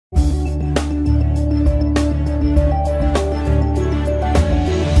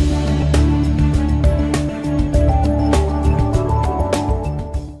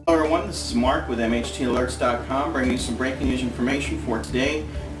Mark with MHTalerts.com, bringing you some breaking news information for today,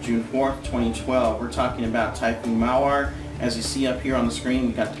 June 4th, 2012. We're talking about Typhoon Mawar. As you see up here on the screen,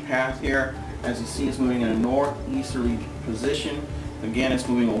 we've got the path here. As you see, it's moving in a northeasterly position. Again, it's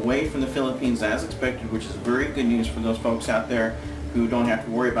moving away from the Philippines as expected, which is very good news for those folks out there who don't have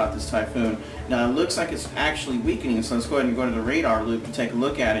to worry about this typhoon. Now, it looks like it's actually weakening, so let's go ahead and go to the radar loop and take a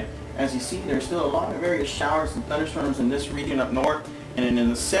look at it. As you see, there's still a lot of various showers and thunderstorms in this region up north, and then in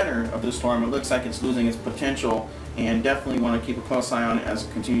the center of the storm, it looks like it's losing its potential, and definitely want to keep a close eye on it as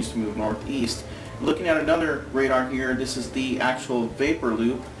it continues to move northeast. Looking at another radar here, this is the actual vapor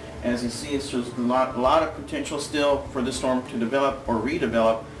loop. As you see, it's just a lot of potential still for the storm to develop or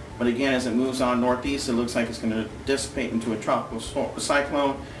redevelop, but again, as it moves on northeast, it looks like it's going to dissipate into a tropical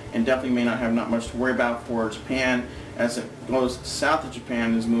cyclone, and definitely may not have much to worry about for Japan. As it goes south of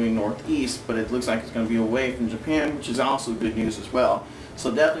Japan, is moving northeast, but it looks like it's going to be away from Japan, which is also good news as well.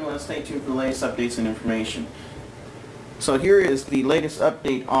 So definitely want to stay tuned for the latest updates and information. So here is the latest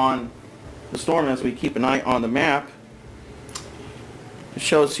update on the storm as we keep an eye on the map. It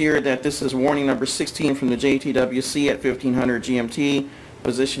shows here that this is warning number 16 from the JTWC at 1500 GMT.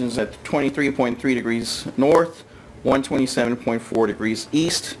 Position is at 23.3 degrees north, 127.4 degrees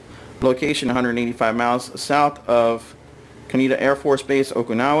east. Location 185 miles south of Kadena Air Force Base,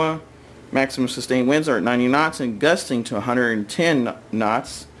 Okinawa. Maximum sustained winds are at 90 knots and gusting to 110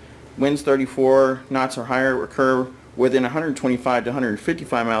 knots. Winds 34 knots or higher occur within 125 to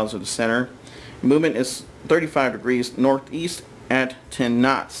 155 miles of the center. Movement is 35 degrees northeast at 10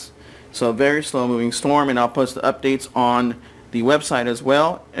 knots. So a very slow moving storm, and I'll post the updates on the website as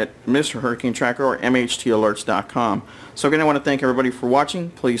well at Mr. Hurricane Tracker or MHTalerts.com. So again, I want to thank everybody for watching.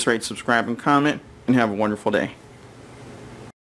 Please rate, subscribe, and comment, and have a wonderful day.